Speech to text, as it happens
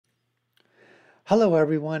Hello,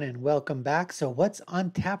 everyone, and welcome back. So, what's on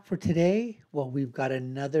tap for today? Well, we've got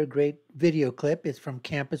another great video clip. It's from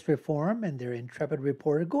Campus Reform and their intrepid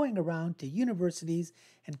reporter going around to universities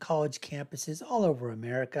and college campuses all over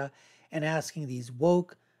America and asking these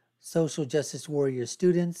woke social justice warrior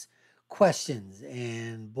students questions.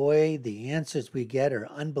 And boy, the answers we get are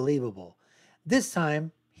unbelievable. This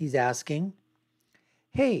time, he's asking,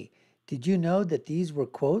 hey, did you know that these were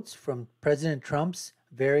quotes from President Trump's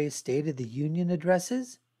various State of the Union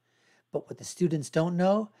addresses? But what the students don't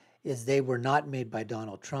know is they were not made by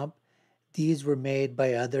Donald Trump. These were made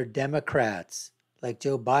by other Democrats like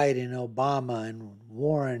Joe Biden, Obama, and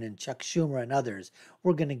Warren, and Chuck Schumer, and others.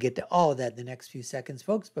 We're going to get to all of that in the next few seconds,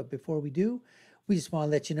 folks. But before we do, we just want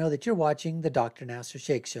to let you know that you're watching the Dr. Nasir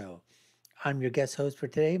Shaikh Show. I'm your guest host for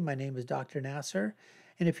today. My name is Dr. Nasir.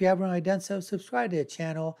 And if you haven't already done so, subscribe to the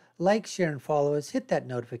channel, like, share, and follow us. Hit that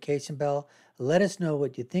notification bell. Let us know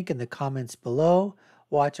what you think in the comments below.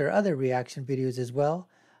 Watch our other reaction videos as well.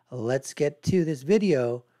 Let's get to this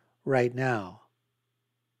video right now.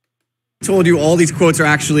 Told you all these quotes are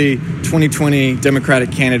actually 2020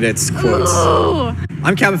 Democratic candidates quotes. Oh.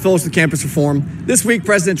 I'm Kevin Phillips with Campus Reform. This week,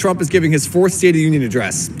 President Trump is giving his fourth State of the Union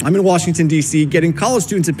address. I'm in Washington, D.C., getting college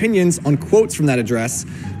students' opinions on quotes from that address.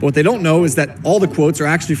 But what they don't know is that all the quotes are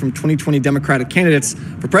actually from 2020 Democratic candidates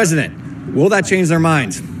for president. Will that change their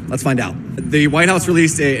minds? Let's find out. The White House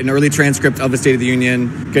released an early transcript of the State of the Union.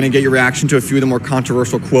 Going to get your reaction to a few of the more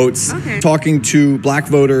controversial quotes. Okay. Talking to black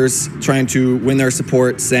voters, trying to win their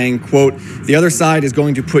support, saying, quote, the other side is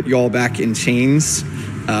going to put y'all back in chains.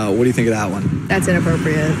 What do you think of that one? That's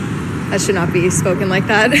inappropriate. That should not be spoken like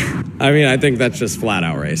that. I mean, I think that's just flat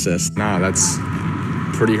out racist. Nah, that's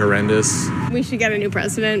pretty horrendous. We should get a new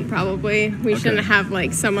president, probably. We shouldn't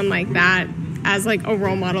have, someone like that as, a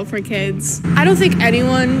role model for kids. I don't think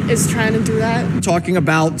anyone is trying to do that. Talking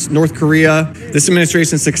about North Korea, this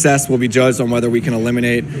administration's success will be judged on whether we can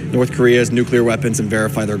eliminate North Korea's nuclear weapons and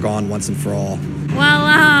verify they're gone once and for all. Well,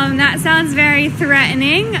 that sounds very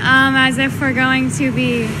threatening, as if we're going to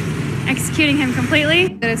be executing him completely.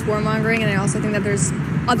 That it's warmongering, and I also think that there's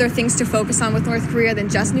other things to focus on with North Korea than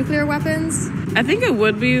just nuclear weapons. I think it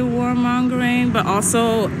would be warmongering, but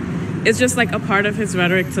also it's just a part of his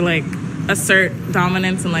rhetoric to assert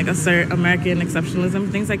dominance and assert American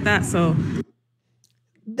exceptionalism, things like that. So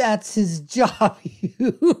That's his job.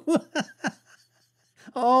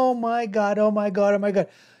 Oh my God, oh my God, oh my God.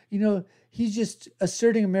 You know, he's just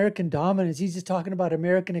asserting American dominance. He's just talking about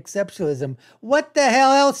American exceptionalism. What the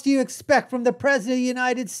hell else do you expect from the President of the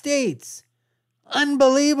United States?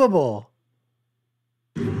 Unbelievable.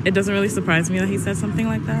 it doesn't really surprise me that he said something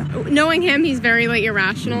like that. Knowing him, he's very,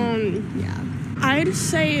 irrational. And, Yeah. I'd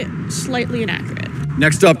say slightly inaccurate.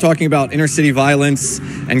 Next up, talking about inner city violence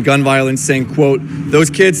and gun violence, saying, quote, those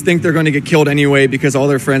kids think they're going to get killed anyway because all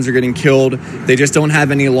their friends are getting killed. They just don't have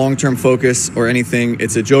any long-term focus or anything.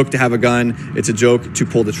 It's a joke to have a gun. It's a joke to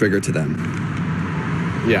pull the trigger to them.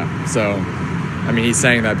 Yeah, so, I mean, he's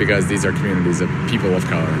saying that because these are communities of people of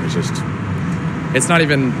color. It's not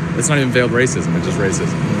even veiled racism, it's just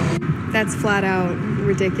racism. That's flat out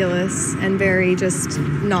ridiculous and very just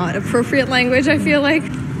not appropriate language, I feel like.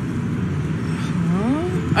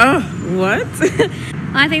 Oh, what?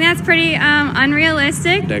 I think that's pretty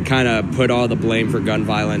unrealistic. To kind of put all the blame for gun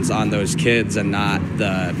violence on those kids and not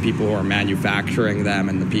the people who are manufacturing them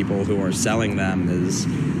and the people who are selling them is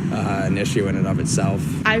an issue in and of itself.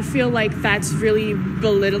 I feel like that's really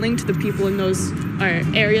belittling to the people in those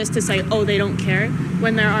areas to say, oh, they don't care,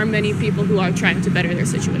 when there are many people who are trying to better their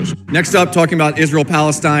situation. Next up, talking about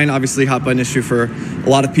Israel-Palestine, obviously hot button issue for a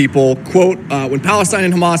lot of people. Quote, when Palestine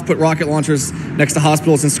and Hamas put rocket launchers next to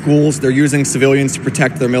hospitals and schools, they're using civilians to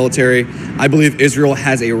protect their military. I believe Israel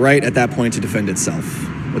has a right at that point to defend itself.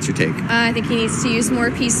 What's your take? I think he needs to use more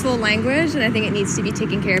peaceful language, and I think it needs to be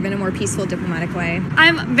taken care of in a more peaceful, diplomatic way.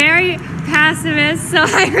 I'm very pacifist, so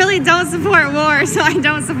I really don't support war, so I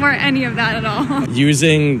don't support any of that at all.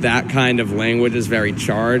 Using that kind of language is very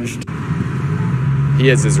charged. He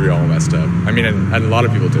has Israel all messed up. I mean, and a lot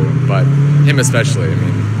of people do, but him especially. I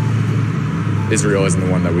mean, Israel isn't the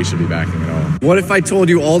one that we should be backing at all. What if I told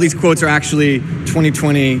you all these quotes are actually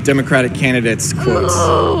 2020 Democratic candidates quotes?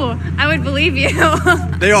 Oh, I would believe you.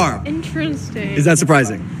 They are. Interesting. Is that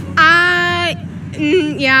surprising?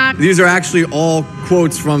 Yeah. These are actually all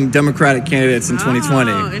quotes from Democratic candidates in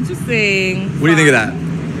 2020. Oh, interesting. What do you think of that?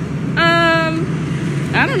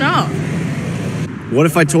 I don't know. What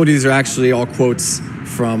if I told you these are actually all quotes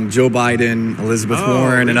from Joe Biden, Elizabeth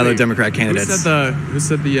Warren, and other Democratic candidates? Who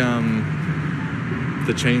said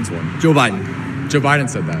the chains one? Joe Biden. Joe Biden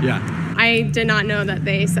said that. Yeah. I did not know that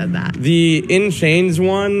they said that. The In Chains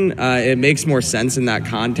one, it makes more sense in that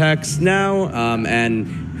context now. And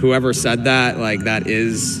whoever said that, like, that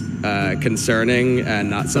is concerning and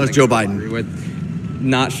not something that's Joe I Biden. agree with.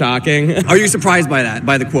 Not shocking. Are you surprised by that,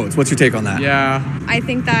 by the quotes? What's your take on that? Yeah. I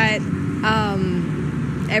think that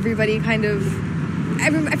everybody kind of, I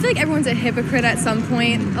feel like everyone's a hypocrite at some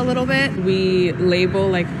point a little bit. We label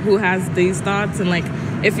like who has these thoughts, and like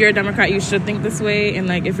if you're a Democrat you should think this way, and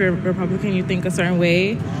like if you're a Republican you think a certain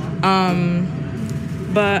way.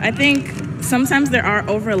 But I think sometimes there are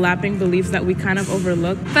overlapping beliefs that we kind of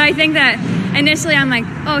overlook. But I think that initially I'm like,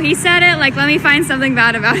 oh, he said it, like let me find something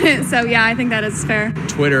bad about it. So yeah, I think that is fair.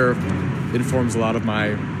 Twitter informs a lot of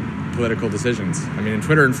my political decisions. I mean,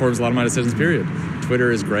 Twitter informs a lot of my decisions, period.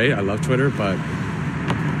 Twitter is great. I love Twitter, but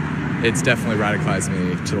it's definitely radicalized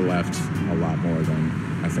me to the left a lot more than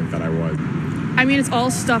I think that I would. I mean, it's all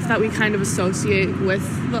stuff that we kind of associate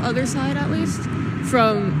with the other side, at least,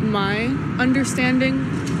 from my understanding.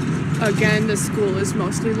 Again, the school is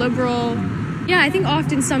mostly liberal. Yeah, I think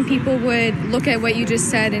often some people would look at what you just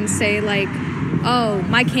said and say, like, oh,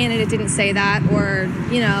 my candidate didn't say that, or,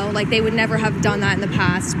 you know, like they would never have done that in the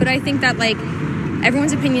past. But I think that, like,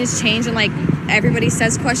 everyone's opinions change, and, like, everybody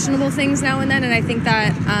says questionable things now and then, and I think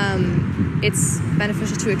that it's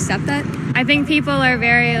beneficial to accept that. I think people are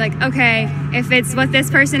very like, okay, if it's what this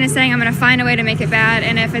person is saying, I'm going to find a way to make it bad.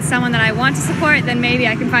 And if it's someone that I want to support, then maybe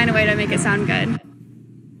I can find a way to make it sound good.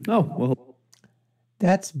 Oh, well.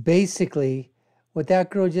 That's basically what that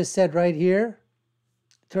girl just said right here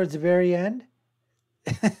towards the very end.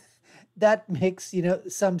 That makes, you know,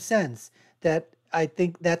 some sense. That I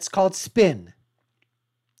think that's called spin.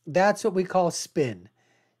 That's what we call spin.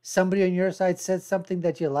 Somebody on your side says something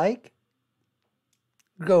that you like,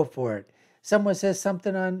 go for it. Someone says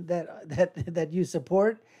something on that you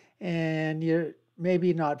support, and you're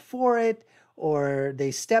maybe not for it, or they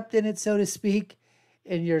stepped in it, so to speak,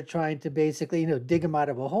 and you're trying to basically, you know, dig them out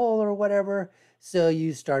of a hole or whatever. So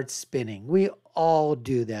you start spinning. We all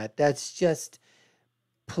do that. That's just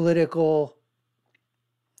political.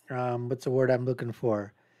 What's the word I'm looking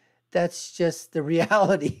for? That's just the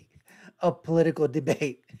reality of political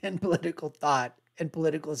debate and political thought and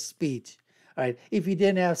political speech. All right. If you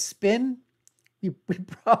didn't have spin, we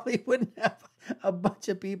probably wouldn't have a bunch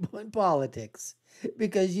of people in politics,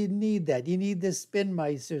 because you need that. You need the spin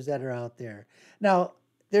meisters that are out there. Now,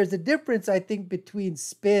 there's a difference, I think, between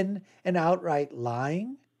spin and outright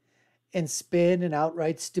lying and spin and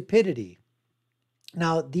outright stupidity.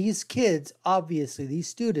 Now, these kids, obviously, these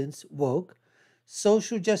students, woke,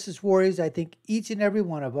 social justice warriors, I think each and every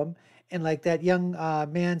one of them. And like that young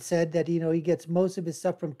man said, that, you know, he gets most of his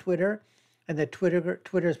stuff from Twitter, and that Twitter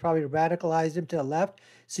has probably radicalized him to the left.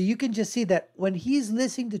 So you can just see that when he's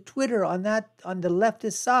listening to Twitter on the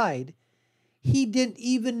leftist side, he didn't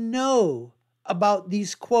even know about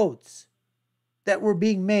these quotes that were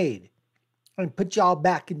being made and put y'all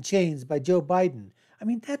back in chains by Joe Biden. I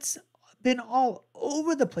mean, that's been all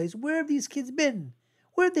over the place. Where have these kids been?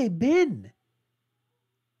 Where have they been?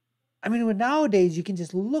 I mean, nowadays you can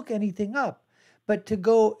just look anything up, but to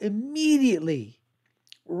go immediately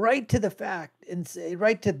right to the fact and say,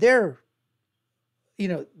 right to their, you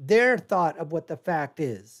know, their thought of what the fact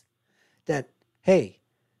is, that, hey,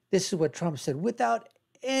 this is what Trump said, without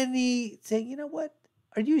any saying, you know what,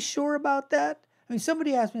 are you sure about that? I mean,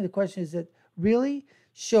 somebody asked me the question, is it really?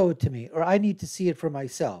 Show it to me, or I need to see it for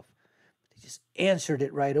myself. They just answered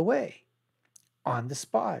it right away on the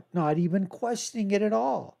spot, not even questioning it at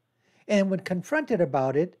all. And when confronted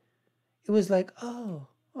about it, it was like, oh,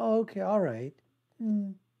 okay, all right.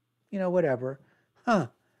 You know, whatever.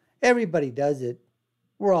 Everybody does it.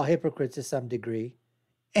 We're all hypocrites to some degree.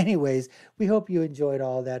 Anyways, we hope you enjoyed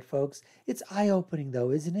all that, folks. It's eye-opening,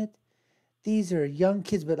 though, isn't it? These are young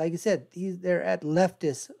kids, but like I said, they're at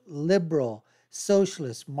leftist, liberal,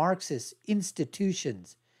 socialist, Marxist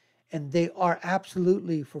institutions. And they are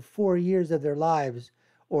absolutely, for 4 years of their lives,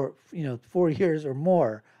 or, you know, 4 years or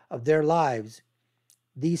more of their lives,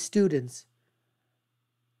 these students,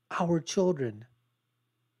 our children,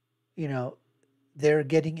 you know, they're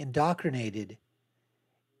getting indoctrinated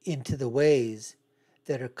into the ways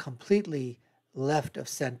that are completely left of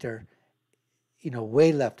center, you know,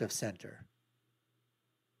 way left of center.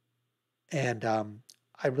 And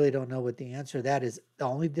I really don't know what the answer to that is. The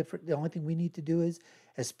only thing we need to do is,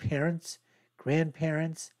 as parents,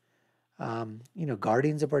 grandparents, you know,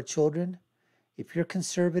 guardians of our children, if you're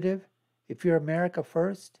conservative, if you're America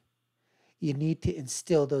first, you need to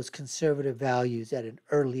instill those conservative values at an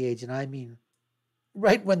early age. And I mean,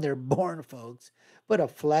 right when they're born, folks. Put a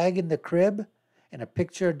flag in the crib and a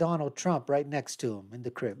picture of Donald Trump right next to him in the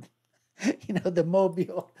crib. the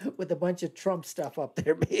mobile with a bunch of Trump stuff up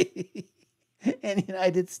there, baby. And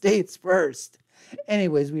United States first.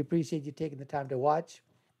 Anyways, we appreciate you taking the time to watch.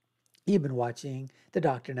 You've been watching the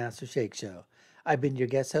Dr. Nasir Shaikh Show. I've been your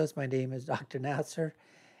guest host. My name is Dr. Nasir.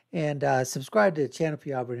 And subscribe to the channel if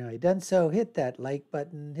you haven't already done so. Hit that like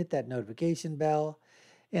button, hit that notification bell.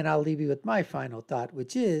 And I'll leave you with my final thought,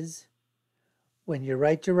 which is, when you're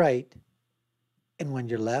right, you're right. And when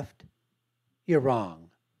you're left, you're wrong.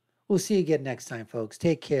 We'll see you again next time, folks.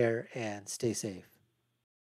 Take care and stay safe.